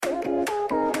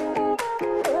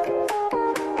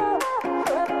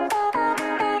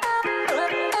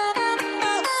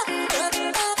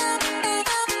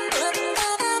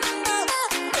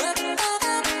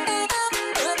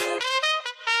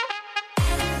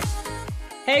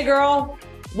Hey girl,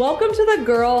 welcome to the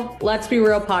Girl Let's Be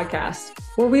Real podcast,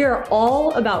 where we are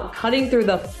all about cutting through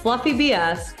the fluffy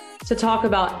BS to talk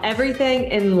about everything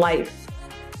in life.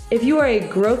 If you are a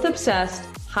growth-obsessed,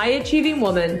 high-achieving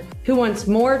woman who wants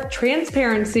more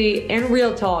transparency and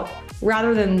real talk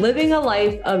rather than living a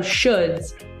life of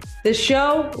shoulds, this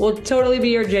show will totally be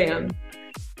your jam.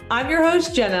 I'm your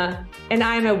host, Jenna, and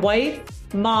I am a wife,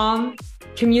 mom,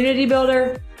 community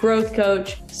builder, growth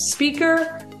coach,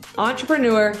 speaker,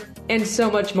 entrepreneur, and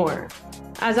so much more.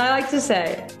 As I like to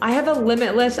say, I have a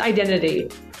limitless identity,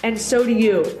 and so do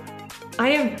you. I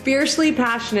am fiercely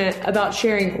passionate about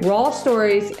sharing raw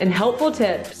stories and helpful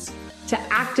tips to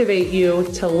activate you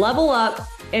to level up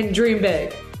and dream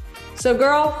big. So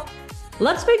girl,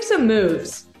 let's make some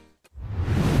moves.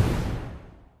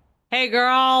 Hey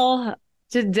girl,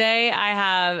 today I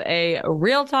have a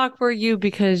real talk for you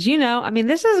because,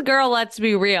 this is Girl Let's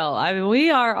Be Real. We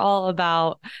are all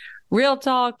about real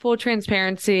talk, full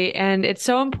transparency, and it's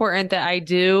so important that I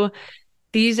do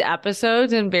these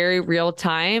episodes in very real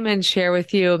time and share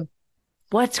with you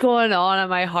what's going on in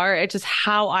my heart. It's just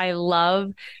how I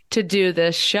love to do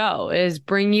this show, is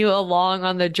bring you along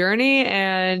on the journey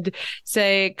and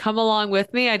say, come along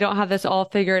with me. I don't have this all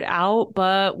figured out,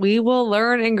 but we will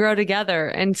learn and grow together.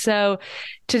 And so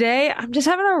today I'm just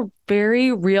having a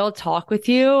very real talk with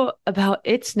you about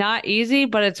it's not easy,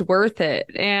 but it's worth it.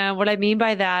 And what I mean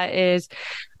by that is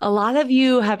a lot of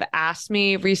you have asked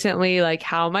me recently, like,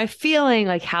 how am I feeling?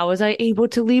 Like, how was I able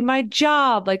to leave my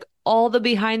job? Like, all the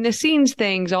behind the scenes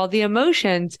things, all the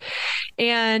emotions.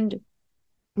 And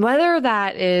whether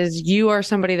that is you are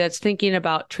somebody that's thinking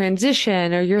about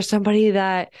transition, or you're somebody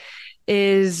that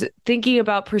is thinking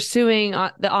about pursuing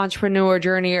the entrepreneur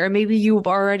journey, or maybe you've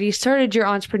already started your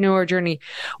entrepreneur journey,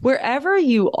 wherever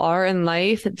you are in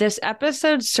life, this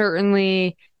episode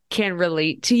certainly can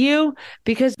relate to you,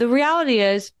 because the reality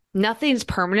is nothing's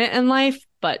permanent in life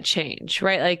but change,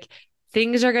 right? Like,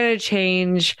 things are going to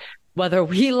change whether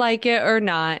we like it or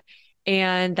not.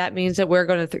 And that means that we're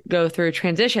going to go through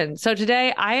transition. So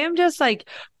today I am just like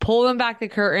pulling back the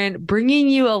curtain, bringing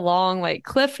you along, like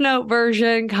Cliff Note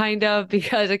version, kind of,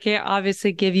 because I can't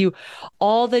obviously give you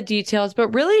all the details, but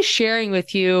really sharing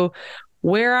with you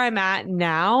where I'm at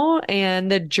now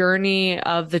and the journey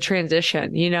of the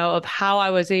transition, of how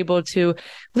I was able to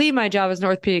leave my job as an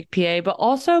orthopedic PA, but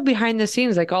also behind the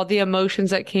scenes, like all the emotions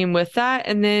that came with that.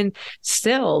 And then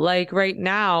still, like right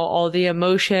now, all the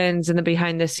emotions and the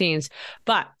behind the scenes.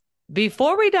 But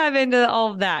before we dive into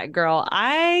all of that, girl,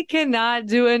 I cannot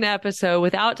do an episode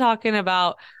without talking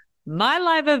about my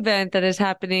live event that is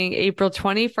happening April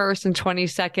 21st and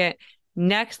 22nd,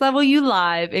 Next Level You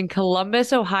Live in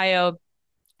Columbus, Ohio.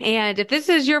 And if this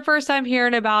is your first time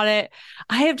hearing about it,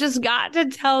 I have just got to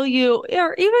tell you,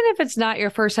 or even if it's not your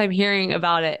first time hearing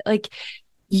about it, like,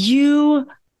 you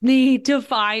need to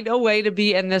find a way to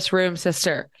be in this room,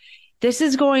 sister. This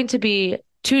is going to be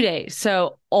 2 days.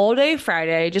 So all day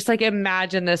Friday, just like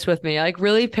imagine this with me, like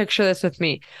really picture this with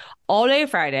me. All day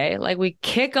Friday, like we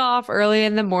kick off early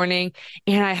in the morning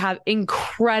and I have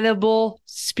incredible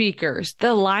speakers.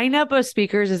 The lineup of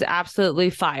speakers is absolutely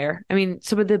fire.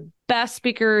 Some of the best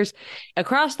speakers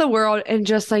across the world, and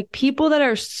just like people that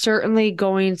are certainly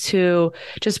going to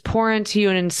just pour into you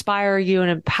and inspire you and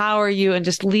empower you and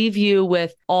just leave you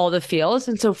with all the feels.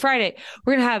 And so Friday,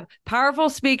 we're going to have powerful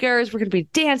speakers. We're going to be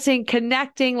dancing,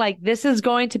 connecting. Like, this is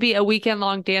going to be a weekend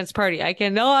long dance party. I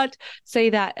cannot say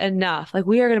that enough. Like,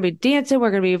 we are going to be dancing.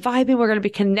 We're going to be vibing. We're going to be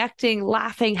connecting,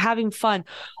 laughing, having fun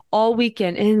all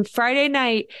weekend. And Friday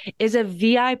night is a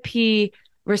VIP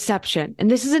reception. And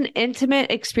this is an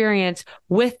intimate experience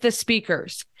with the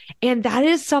speakers. And that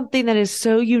is something that is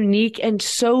so unique and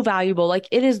so valuable. Like,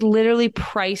 it is literally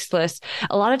priceless.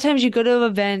 A lot of times you go to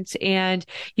events and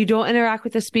you don't interact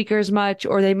with the speakers much,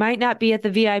 or they might not be at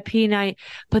the VIP night.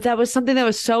 But that was something that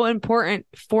was so important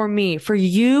for me, for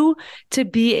you to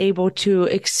be able to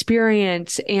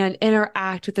experience and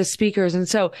interact with the speakers. And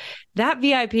so that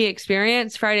VIP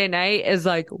experience Friday night is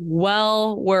like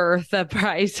well worth the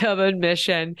price of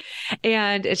admission.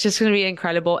 And it's just going to be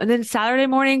incredible. And then Saturday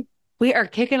morning, we are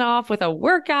kicking off with a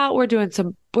workout. We're doing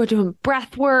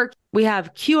breath work. We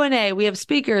have Q&A. We have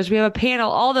speakers. We have a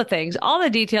panel, all the things, all the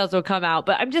details will come out.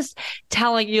 But I'm just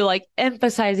telling you, like,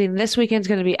 emphasizing this weekend's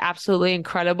going to be absolutely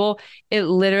incredible. It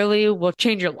literally will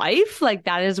change your life. Like,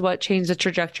 that is what changed the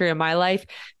trajectory of my life,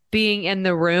 being in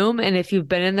the room. And if you've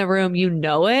been in the room, you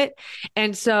know it.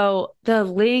 And so the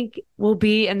link will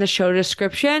be in the show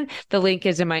description. The link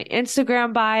is in my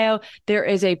Instagram bio. There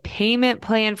is a payment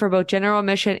plan for both general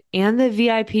admission and the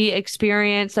VIP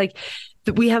experience. Like,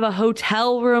 We have a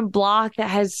hotel room block that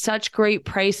has such great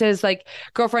prices. Like,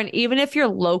 girlfriend, even if you're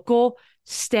local,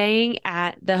 staying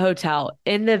at the hotel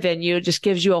in the venue just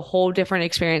gives you a whole different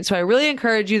experience. So I really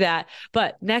encourage you that.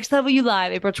 But Next Level You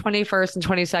Live, April 21st and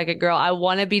 22nd, girl, I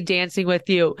want to be dancing with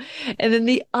you. And then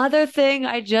the other thing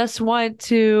I just want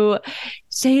to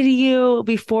say to you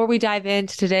before we dive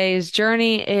into today's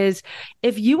journey is,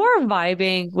 if you are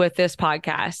vibing with this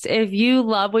podcast, if you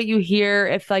love what you hear,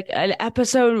 if like an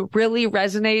episode really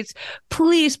resonates,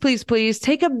 please, please, please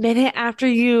take a minute after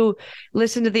you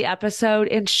listen to the episode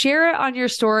and share it on your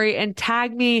story and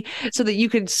tag me so that you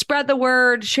can spread the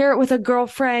word, share it with a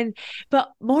girlfriend. But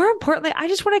more importantly, I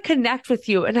just want to connect with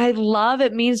you. And I love,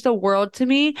 it means the world to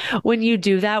me when you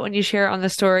do that, when you share it on the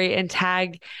story and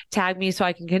tag me so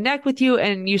I can connect with you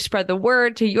and you spread the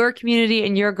word to your community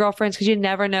and your girlfriends, because you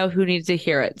never know who needs to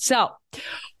hear it. So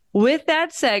with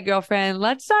that said, girlfriend,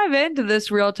 let's dive into this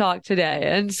real talk today.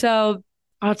 And so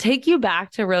I'll take you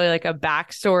back to really like a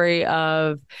backstory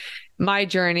of my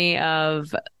journey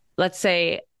of, let's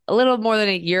say, a little more than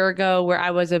a year ago, where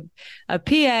I was a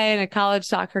PA and a college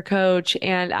soccer coach,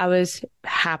 and I was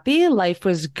happy. Life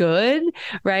was good,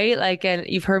 right? Like, and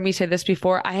you've heard me say this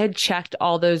before, I had checked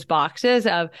all those boxes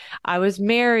of, I was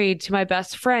married to my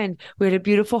best friend. We had a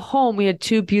beautiful home. We had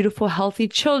two beautiful, healthy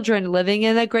children living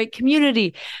in a great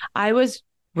community. I was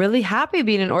really happy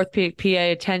being an orthopedic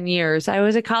PA 10 years. I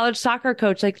was a college soccer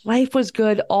coach. Like, life was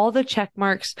good. All the check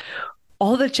marks,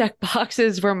 all the check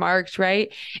boxes were marked,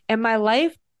 right? And my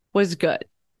life was good.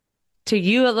 To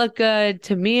you, it looked good.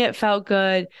 To me, it felt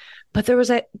good. But there was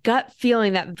a gut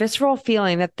feeling, that visceral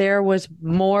feeling that there was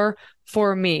more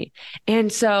for me.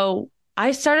 And so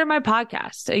I started my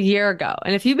podcast a year ago.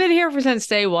 And if you've been here since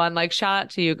day one, like, shout out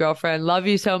to you, girlfriend. Love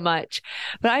you so much.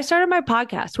 But I started my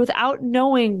podcast without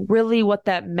knowing really what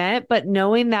that meant, but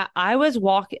knowing that I was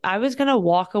going to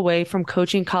walk away from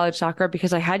coaching college soccer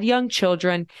because I had young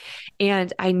children,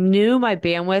 and I knew my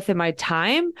bandwidth and my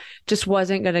time just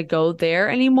wasn't going to go there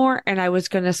anymore. And I was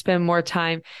going to spend more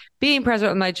time being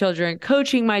present with my children,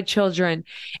 coaching my children.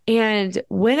 And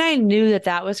when I knew that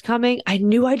that was coming, I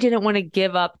knew I didn't want to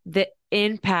give up the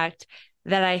impact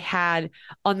that I had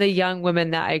on the young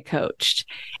women that I coached.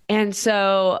 And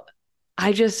so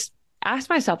I just asked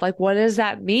myself, like, what does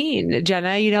that mean,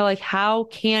 Jenna? You know, like, how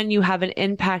can you have an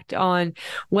impact on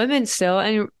women still?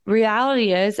 And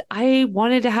reality is, I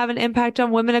wanted to have an impact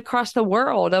on women across the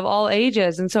world of all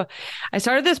ages. And so I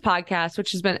started this podcast,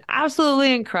 which has been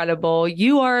absolutely incredible.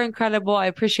 You are incredible. I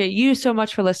appreciate you so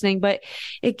much for listening, but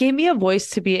it gave me a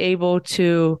voice to be able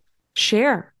to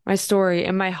share my story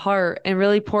and my heart and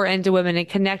really pour into women and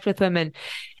connect with women.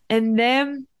 And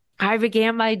then I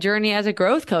began my journey as a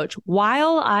growth coach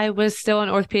while I was still an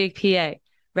orthopedic PA,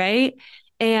 right?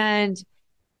 And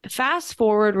fast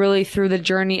forward really through the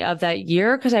journey of that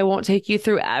year, because I won't take you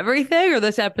through everything or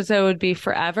this episode would be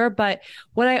forever. But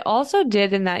what I also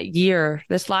did in that year,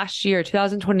 this last year,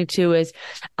 2022, is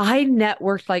I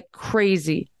networked like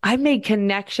crazy. I made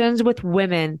connections with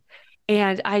women,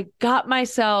 and I got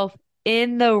myself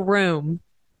in the room.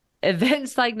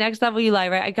 Events like Next Level You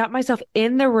Live, right? I got myself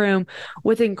in the room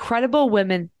with incredible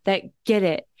women that get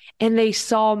it. And they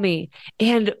saw me,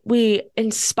 and we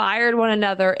inspired one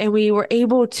another, and we were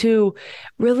able to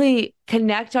really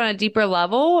connect on a deeper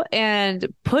level and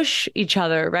push each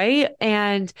other, right?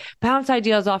 And bounce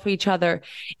ideas off of each other.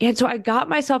 And so I got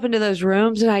myself into those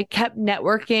rooms, and I kept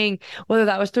networking, whether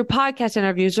that was through podcast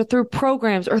interviews or through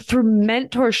programs or through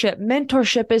mentorship.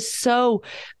 Mentorship is so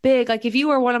big. Like, if you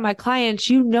are one of my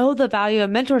clients, you know the value of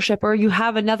mentorship, or you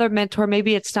have another mentor.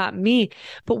 Maybe it's not me,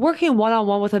 but working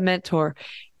one-on-one with a mentor,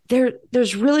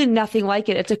 there's really nothing like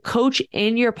it. It's a coach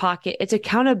in your pocket. It's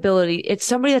accountability. It's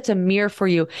somebody that's a mirror for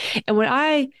you. And when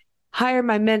I hired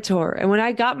my mentor, and when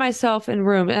I got myself in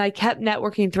room and I kept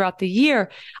networking throughout the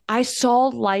year, I saw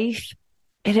life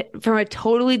from a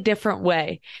totally different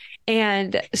way.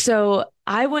 And so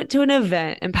I went to an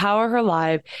event, Empower Her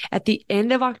Live, at the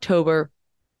end of October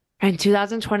in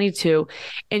 2022.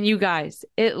 And you guys,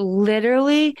 it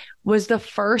literally was the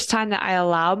first time that I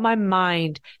allowed my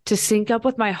mind to sync up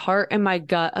with my heart and my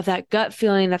gut, of that gut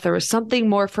feeling that there was something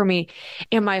more for me.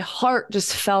 And my heart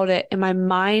just felt it, and my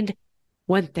mind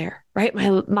went there, right?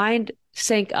 My mind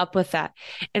sank up with that.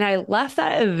 And I left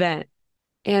that event,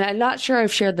 and I'm not sure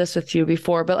I've shared this with you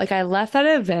before, but like, I left that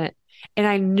event and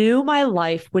I knew my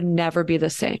life would never be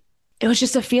the same. It was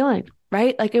just a feeling,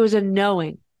 right? Like, it was a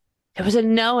knowing. It was a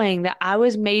knowing that I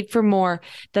was made for more,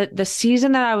 that the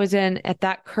season that I was in at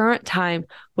that current time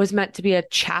was meant to be a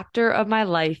chapter of my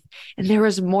life, and there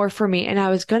was more for me. And I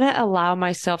was going to allow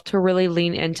myself to really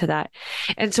lean into that.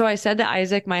 And so I said to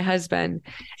Isaac, my husband,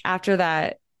 after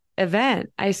that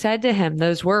event, I said to him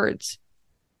those words,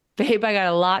 babe, I got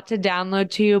a lot to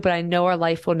download to you, but I know our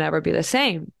life will never be the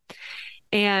same.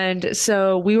 And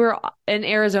so we were in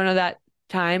Arizona that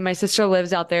time. My sister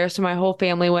lives out there. So my whole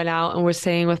family went out and was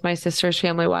staying with my sister's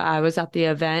family while I was at the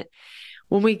event.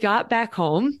 When we got back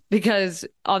home, because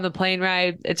on the plane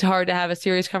ride, it's hard to have a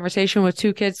serious conversation with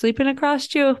two kids sleeping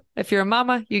across you. If you're a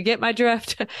mama, you get my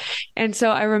drift. And so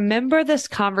I remember this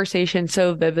conversation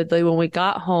so vividly. When we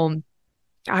got home,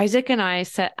 Isaac and I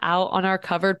sat out on our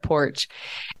covered porch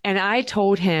and I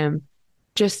told him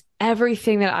just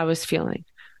everything that I was feeling,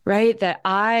 right? That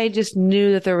I just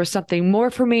knew that there was something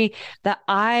more for me, that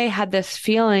I had this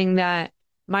feeling that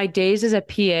my days as a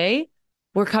PA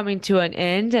were coming to an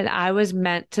end and I was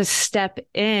meant to step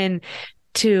in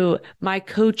to my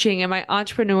coaching and my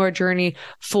entrepreneur journey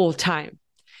full time.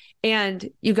 And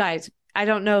you guys, I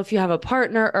don't know if you have a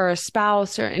partner or a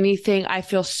spouse or anything. I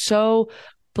feel so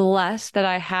blessed that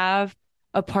I have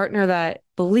a partner that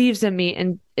believes in me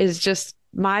and is just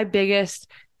my biggest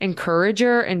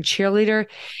encourager and cheerleader.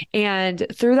 And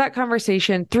through that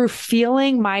conversation, through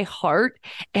feeling my heart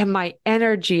and my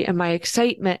energy and my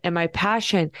excitement and my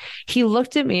passion, he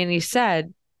looked at me and he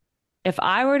said, if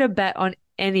I were to bet on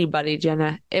anybody,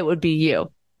 Jenna, it would be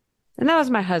you. And that was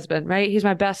my husband, right? He's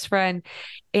my best friend.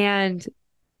 And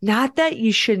not that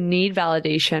you should need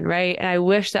validation, right? And I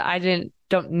wish that I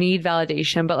don't need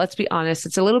validation, but let's be honest,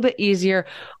 it's a little bit easier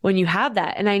when you have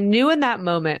that. And I knew in that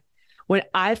moment when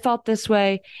I felt this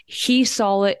way, he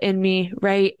saw it in me,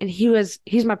 right? And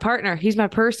he's my partner, he's my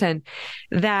person,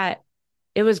 that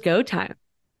it was go time.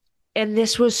 And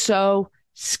this was so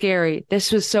scary.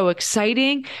 This was so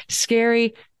exciting,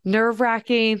 scary,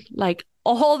 nerve-wracking, like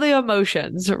all the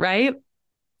emotions, right?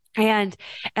 And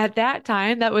at that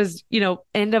time, that was,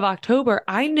 end of October,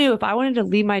 I knew if I wanted to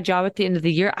leave my job at the end of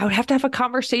the year, I would have to have a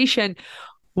conversation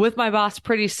with my boss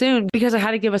pretty soon because I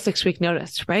had to give a 6-week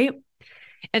notice, right?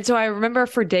 And so I remember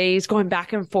for days going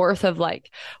back and forth of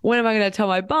like, when am I going to tell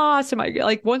my boss? Am I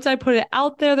like, once I put it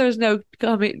out there, there's no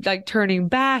turning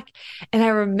back. And I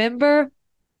remember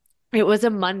it was a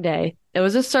Monday. It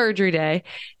was a surgery day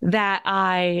that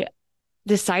I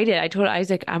told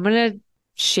Isaac, I'm going to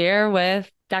share with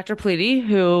Dr. Pleedy,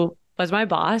 who was my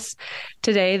boss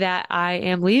today, that I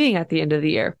am leaving at the end of the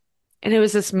year. And it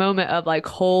was this moment of like,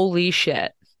 holy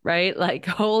shit, right? Like,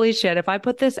 holy shit. If I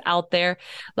put this out there,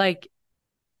 like,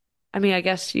 I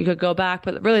guess you could go back,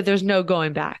 but really there's no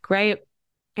going back, right?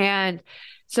 And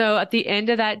so at the end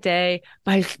of that day,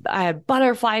 I had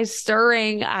butterflies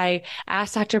stirring. I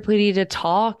asked Dr. Pleedy to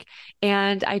talk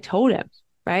and I told him,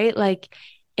 right?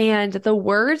 And the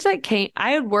words that came,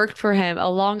 I had worked for him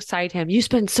alongside him. You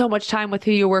spend so much time with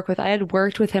who you work with. I had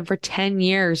worked with him for 10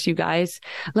 years, you guys.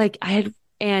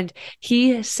 And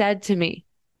he said to me,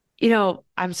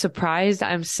 I'm surprised,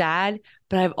 I'm sad,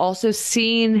 but I've also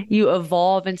seen you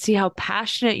evolve and see how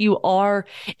passionate you are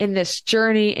in this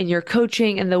journey and your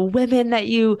coaching and the women that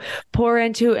you pour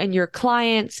into and your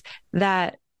clients,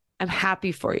 that I'm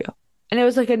happy for you. And it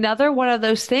was like another one of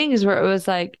those things where it was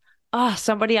like,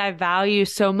 somebody I value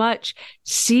so much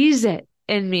sees it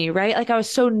in me, right? Like I was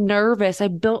so nervous. I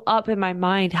built up in my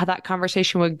mind how that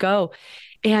conversation would go.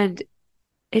 And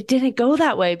it didn't go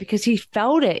that way because he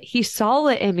felt it. He saw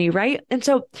it in me, right? And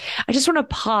so I just want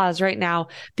to pause right now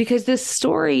because this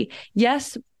story,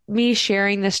 yes, me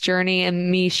sharing this journey and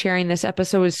me sharing this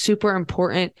episode is super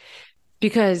important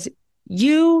because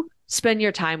you spend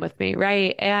your time with me,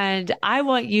 right? And I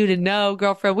want you to know,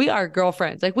 girlfriend, we are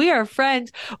girlfriends. Like we are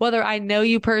friends, whether I know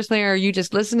you personally or you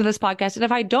just listen to this podcast. And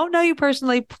if I don't know you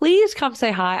personally, please come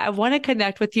say hi. I want to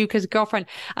connect with you because, girlfriend,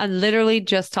 I'm literally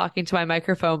just talking to my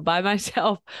microphone by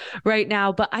myself right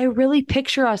now. But I really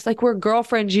picture us like we're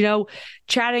girlfriends,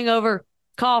 chatting over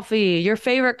coffee, your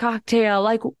favorite cocktail,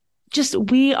 like just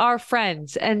we are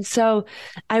friends. And so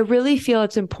I really feel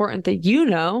it's important that you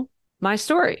know my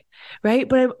story, right?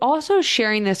 But I'm also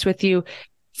sharing this with you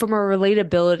from a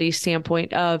relatability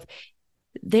standpoint of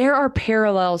there are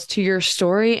parallels to your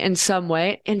story in some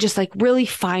way and just like really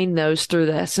find those through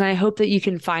this. And I hope that you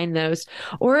can find those.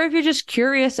 Or if you're just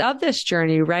curious of this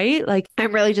journey, right? Like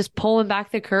I'm really just pulling back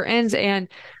the curtains and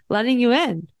letting you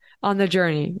in on the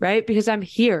journey, right? Because I'm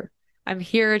here. I'm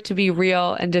here to be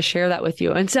real and to share that with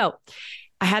you. And so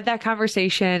I had that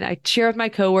conversation. I shared with my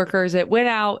coworkers. It went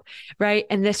out, right?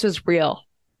 And this was real.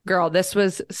 Girl, this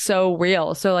was so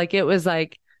real. So it was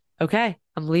like, okay,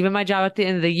 I'm leaving my job at the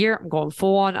end of the year. I'm going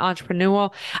full on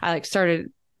entrepreneurial. I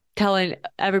started telling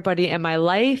everybody in my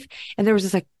life. And there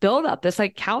was this build up, this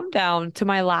countdown to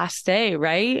my last day,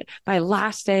 right? My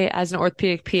last day as an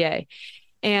orthopedic PA.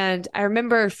 And I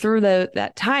remember through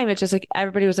that time, it's just like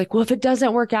everybody was like, well, if it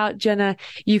doesn't work out, Jenna,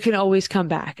 you can always come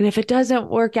back. And if it doesn't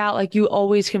work out, like you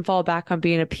always can fall back on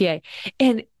being a PA.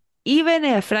 And even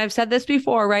if, and I've said this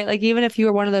before, right? Like even if you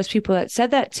were one of those people that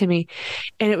said that to me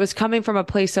and it was coming from a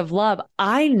place of love,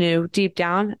 I knew deep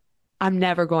down, I'm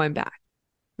never going back,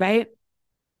 right?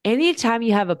 Anytime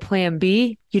you have a plan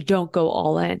B, you don't go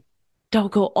all in.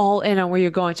 Don't go all in on where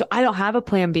you're going. So I don't have a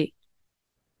plan B.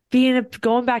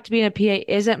 Going back to being a PA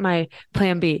isn't my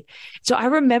plan B. So I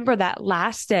remember that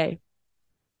last day,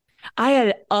 I had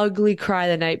an ugly cry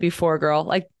the night before, girl,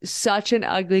 like such an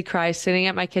ugly cry sitting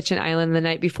at my kitchen island the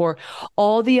night before,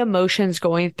 all the emotions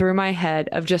going through my head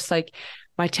of just like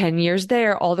my 10 years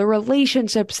there, all the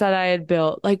relationships that I had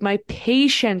built, like my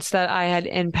patience that I had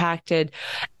impacted,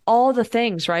 all the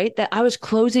things, right? That I was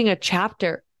closing a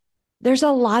chapter. There's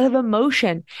a lot of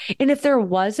emotion. And if there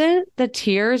wasn't the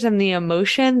tears and the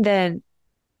emotion, then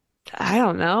I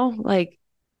don't know, like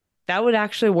that would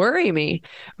actually worry me.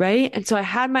 Right. And so I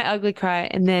had my ugly cry.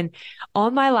 And then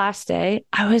on my last day,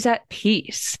 I was at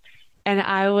peace and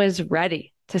I was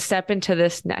ready to step into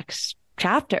this next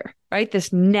chapter, right?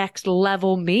 This next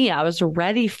level me. I was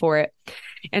ready for it.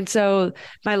 And so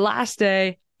my last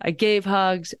day, I gave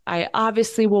hugs. I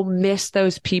obviously will miss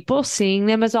those people, seeing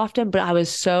them as often, but I was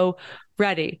so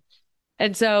ready.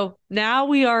 And so now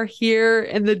we are here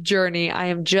in the journey. I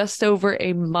am just over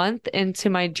a month into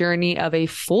my journey of a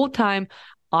full-time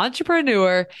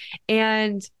entrepreneur.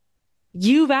 And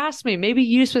you've asked me, maybe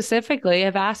you specifically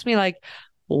have asked me, like,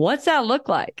 what's that look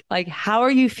like? Like, how are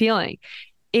you feeling?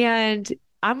 And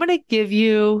I'm going to give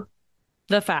you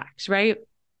the facts, right?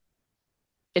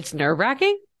 It's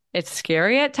nerve-wracking. It's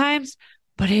scary at times,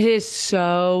 but it is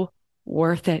so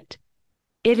worth it.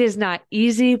 It is not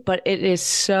easy, but it is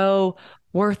so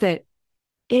worth it.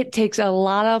 It takes a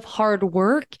lot of hard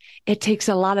work. It takes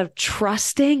a lot of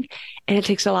trusting and it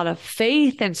takes a lot of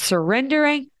faith and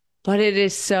surrendering, but it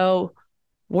is so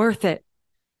worth it.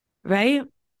 Right.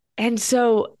 And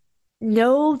so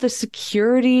no, the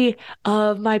security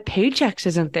of my paychecks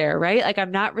isn't there, right? Like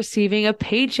I'm not receiving a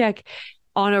paycheck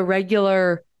on a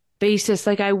regular basis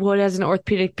like I would as an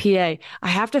orthopedic PA. I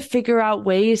have to figure out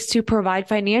ways to provide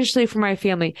financially for my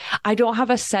family. I don't have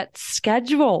a set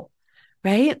schedule,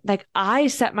 right? Like I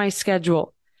set my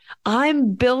schedule.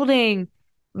 I'm building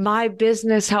my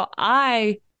business how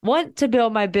I want to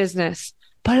build my business.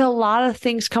 But a lot of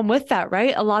things come with that,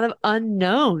 right? A lot of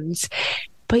unknowns.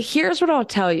 But here's what I'll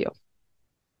tell you.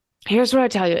 Here's what I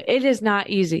tell you. It is not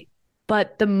easy,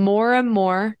 but the more and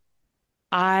more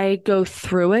I go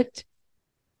through it,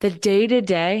 the day to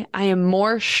day, I am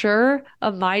more sure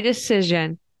of my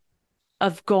decision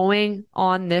of going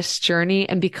on this journey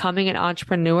and becoming an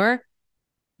entrepreneur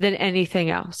than anything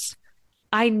else.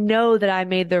 I know that I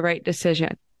made the right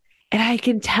decision. And I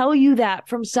can tell you that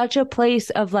from such a place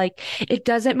of like, it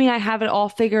doesn't mean I have it all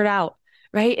figured out,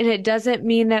 right? And it doesn't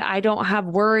mean that I don't have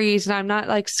worries and I'm not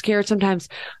like scared sometimes.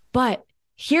 But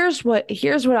here's what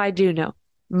I do know.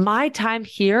 My time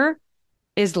here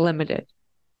is limited.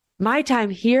 My time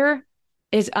here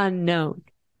is unknown.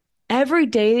 Every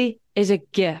day is a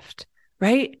gift,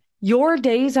 right? Your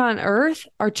days on earth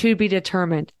are to be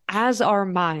determined, as are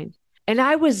mine. And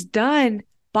I was done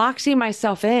boxing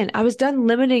myself in. I was done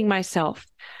limiting myself,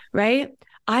 right?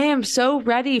 I am so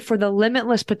ready for the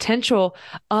limitless potential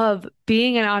of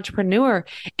being an entrepreneur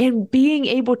and being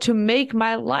able to make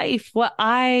my life what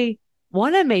I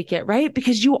want to make it, right?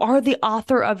 Because you are the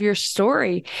author of your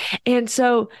story. And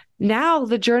so now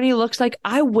the journey looks like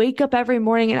I wake up every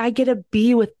morning and I get to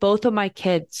be with both of my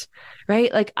kids,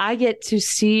 right? Like I get to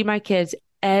see my kids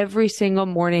every single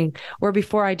morning, where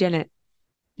before I didn't.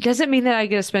 It doesn't mean that I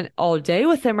get to spend all day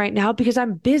with them right now because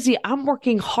I'm busy. I'm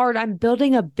working hard. I'm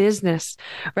building a business,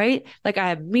 right? Like I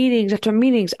have meetings after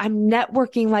meetings. I'm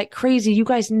networking like crazy. You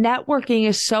guys, networking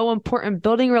is so important.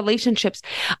 Building relationships.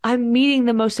 I'm meeting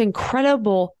the most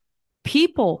incredible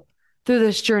people through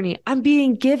this journey. I'm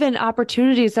being given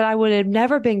opportunities that I would have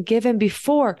never been given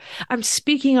before. I'm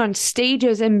speaking on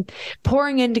stages and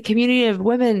pouring into community of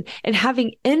women and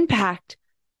having impact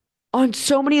on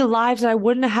so many lives that I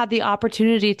wouldn't have had the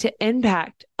opportunity to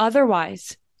impact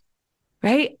otherwise,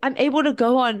 right? I'm able to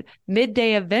go on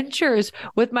midday adventures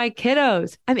with my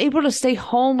kiddos. I'm able to stay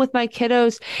home with my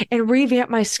kiddos and revamp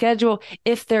my schedule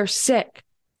if they're sick.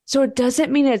 So it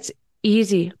doesn't mean it's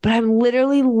easy, but I'm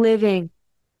literally living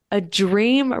a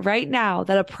dream right now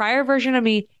that a prior version of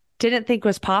me didn't think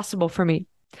was possible for me.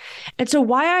 And so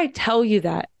why I tell you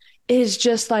that is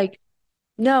just like,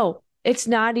 no, it's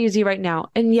not easy right now.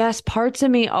 And yes, parts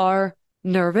of me are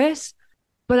nervous,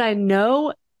 but I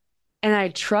know and I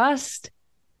trust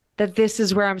that this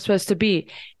is where I'm supposed to be.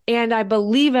 And I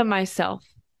believe in myself,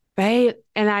 right?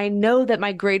 And I know that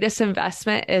my greatest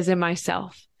investment is in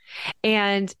myself.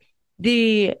 And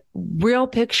the real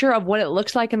picture of what it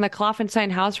looks like in the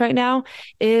Kloffenstein house right now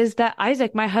is that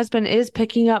Isaac, my husband, is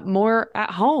picking up more at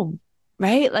home,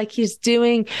 right? Like he's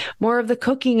doing more of the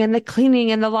cooking and the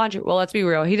cleaning and the laundry. Well, let's be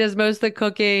real. He does most of the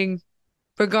cooking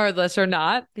regardless or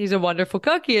not. He's a wonderful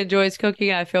cook. He enjoys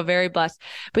cooking. I feel very blessed,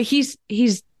 but he's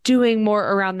doing more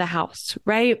around the house,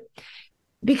 right?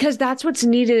 Because that's what's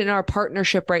needed in our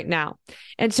partnership right now.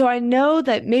 And so I know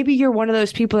that maybe you're one of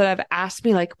those people that have asked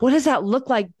me, like, what does that look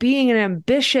like being an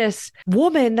ambitious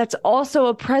woman that's also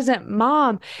a present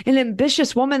mom, an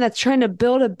ambitious woman that's trying to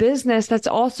build a business that's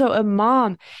also a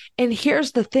mom? And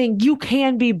here's the thing, you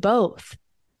can be both.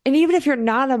 And even if you're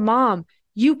not a mom,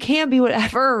 you can be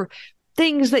whatever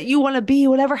things that you want to be,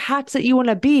 whatever hats that you want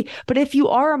to be. But if you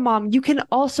are a mom, you can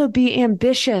also be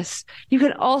ambitious. You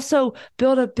can also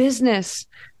build a business,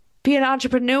 be an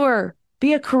entrepreneur,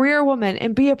 be a career woman,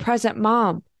 and be a present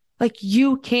mom. Like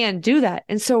you can do that.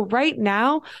 And so right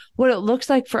now, what it looks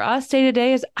like for us day to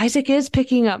day is Isaac is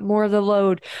picking up more of the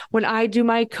load when I do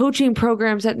my coaching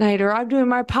programs at night, or I'm doing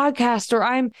my podcast, or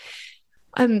I'm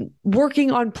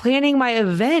working on planning my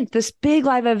event. This big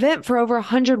live event for over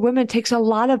 100 women takes a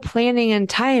lot of planning and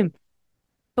time,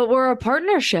 but we're a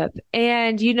partnership.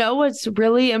 And you know, what's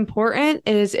really important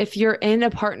is if you're in a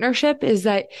partnership is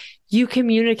that you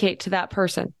communicate to that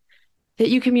person, that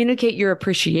you communicate your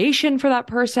appreciation for that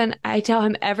person. I tell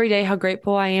him every day how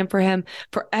grateful I am for him,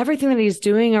 for everything that he's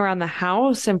doing around the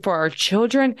house and for our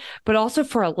children, but also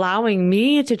for allowing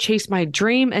me to chase my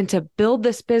dream and to build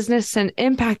this business and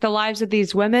impact the lives of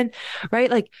these women,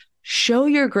 right? Like show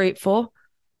you're grateful,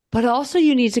 but also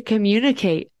you need to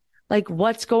communicate like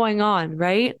what's going on,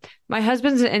 right? My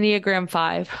husband's an Enneagram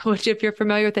 5, which if you're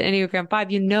familiar with the Enneagram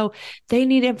 5, you know, they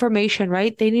need information,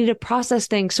 right? They need to process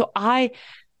things. So I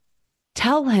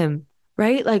tell him,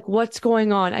 right? Like what's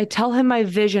going on. I tell him my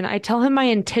vision. I tell him my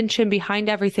intention behind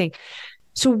everything.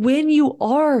 So when you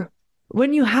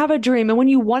have a dream and when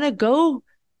you want to go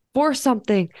for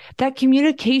something, that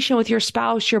communication with your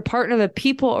spouse, your partner, the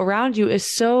people around you is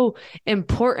so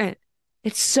important.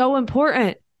 It's so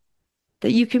important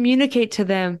that you communicate to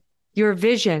them your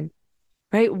vision,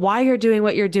 right? Why you're doing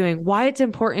what you're doing, why it's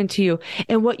important to you,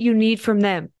 and what you need from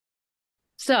them.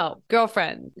 So,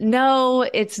 girlfriend, no,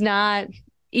 it's not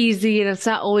easy and it's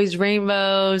not always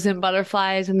rainbows and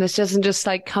butterflies. And this doesn't just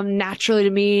like come naturally to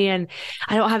me. And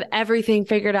I don't have everything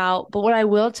figured out. But what I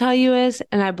will tell you is,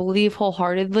 and I believe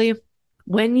wholeheartedly,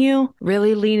 when you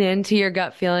really lean into your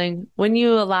gut feeling, when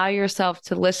you allow yourself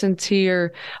to listen to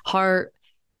your heart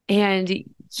and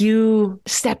you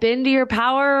step into your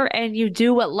power and you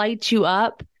do what lights you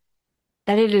up,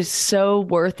 that it is so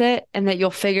worth it and that you'll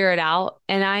figure it out.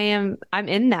 And I'm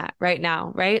in that right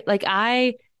now, right? Like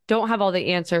I don't have all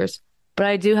the answers, but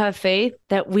I do have faith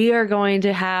that we are going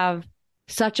to have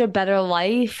such a better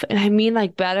life. And I mean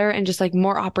like better and just like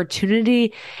more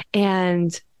opportunity,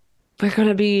 and we're going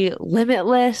to be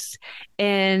limitless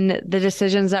in the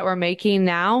decisions that we're making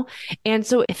now. And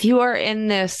so if you are in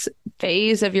this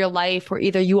phase of your life where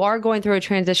either you are going through a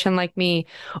transition like me,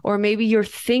 or maybe you're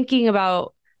thinking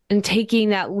about and taking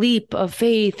that leap of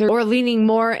faith, or leaning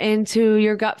more into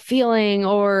your gut feeling,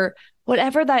 or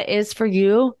whatever that is for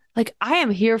you, like I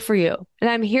am here for you. And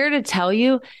I'm here to tell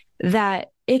you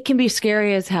that it can be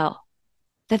scary as hell,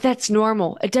 that that's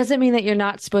normal. It doesn't mean that you're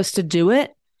not supposed to do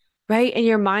it, right? And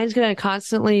your mind's going to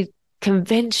constantly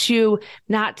convince you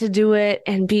not to do it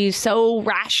and be so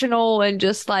rational and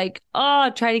just like,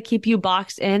 try to keep you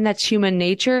boxed in. That's human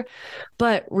nature.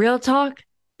 But real talk,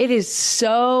 it is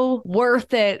so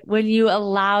worth it when you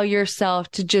allow yourself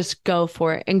to just go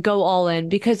for it and go all in.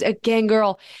 Because again,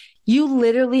 girl, you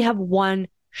literally have one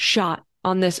shot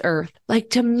on this earth,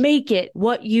 like to make it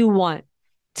what you want,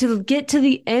 to get to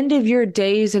the end of your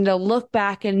days and to look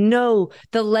back and know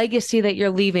the legacy that you're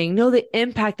leaving, know the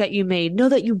impact that you made, know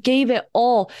that you gave it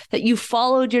all, that you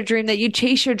followed your dream, that you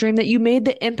chased your dream, that you made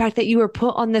the impact that you were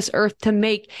put on this earth to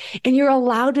make. And you're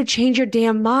allowed to change your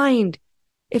damn mind.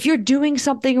 If you're doing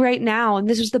something right now, and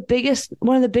this was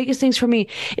one of the biggest things for me,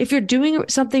 if you're doing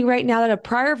something right now that a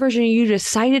prior version of you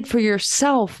decided for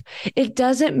yourself, it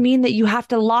doesn't mean that you have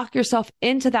to lock yourself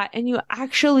into that. And you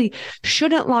actually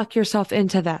shouldn't lock yourself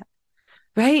into that.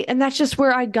 Right. And that's just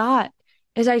where I got,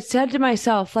 as I said to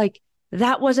myself, like,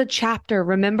 that was a chapter,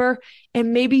 remember?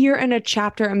 And maybe you're in a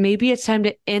chapter and maybe it's time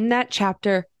to end that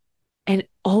chapter and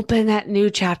open that new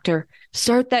chapter,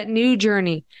 start that new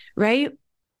journey. Right.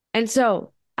 And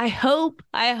so I hope,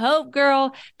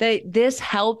 girl, that this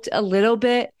helped a little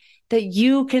bit that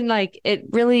you can it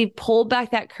really pulled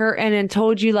back that curtain and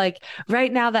told you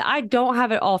right now that I don't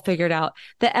have it all figured out,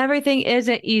 that everything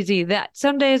isn't easy, that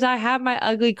some days I have my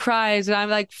ugly cries and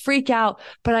I'm freak out,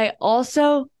 but I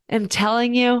also am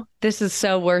telling you this is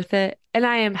so worth it. And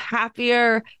I am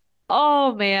happier,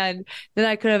 oh man, than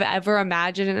I could have ever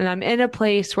imagined. And I'm in a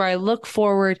place where I look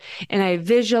forward and I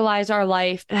visualize our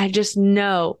life and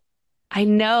I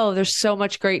know there's so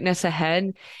much greatness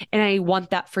ahead, and I want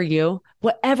that for you.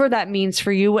 Whatever that means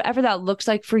for you, whatever that looks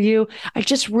like for you, I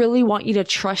just really want you to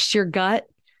trust your gut,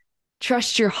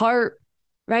 trust your heart,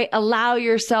 right? Allow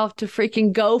yourself to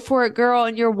freaking go for it, girl,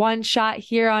 and you're one shot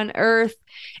here on earth.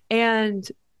 And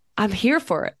I'm here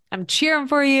for it. I'm cheering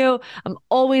for you. I'm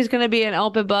always going to be an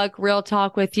open book, real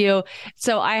talk with you.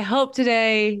 So I hope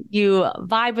today you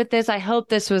vibe with this. I hope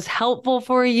this was helpful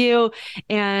for you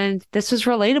and this was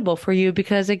relatable for you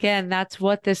because again, that's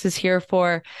what this is here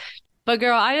for. But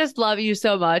girl, I just love you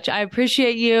so much. I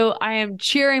appreciate you. I am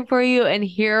cheering for you and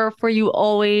here for you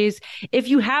always. If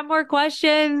you have more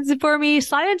questions for me,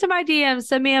 slide into my DMs,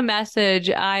 send me a message.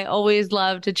 I always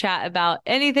love to chat about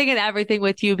anything and everything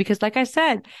with you because like I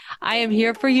said, I am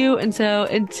here for you. And so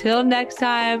until next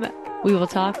time, we will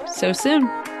talk so soon.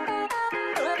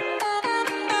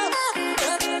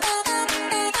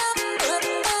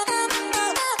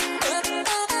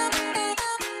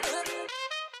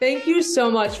 Thank you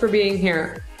so much for being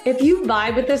here. If you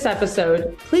vibe with this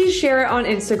episode, please share it on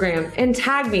Instagram and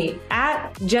tag me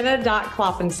at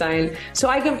jenna.klopfenstein so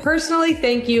I can personally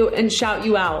thank you and shout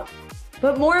you out.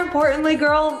 But more importantly,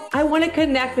 girl, I want to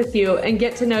connect with you and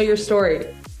get to know your story.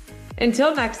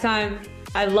 Until next time,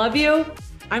 I love you.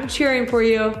 I'm cheering for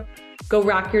you. Go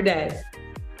rock your day.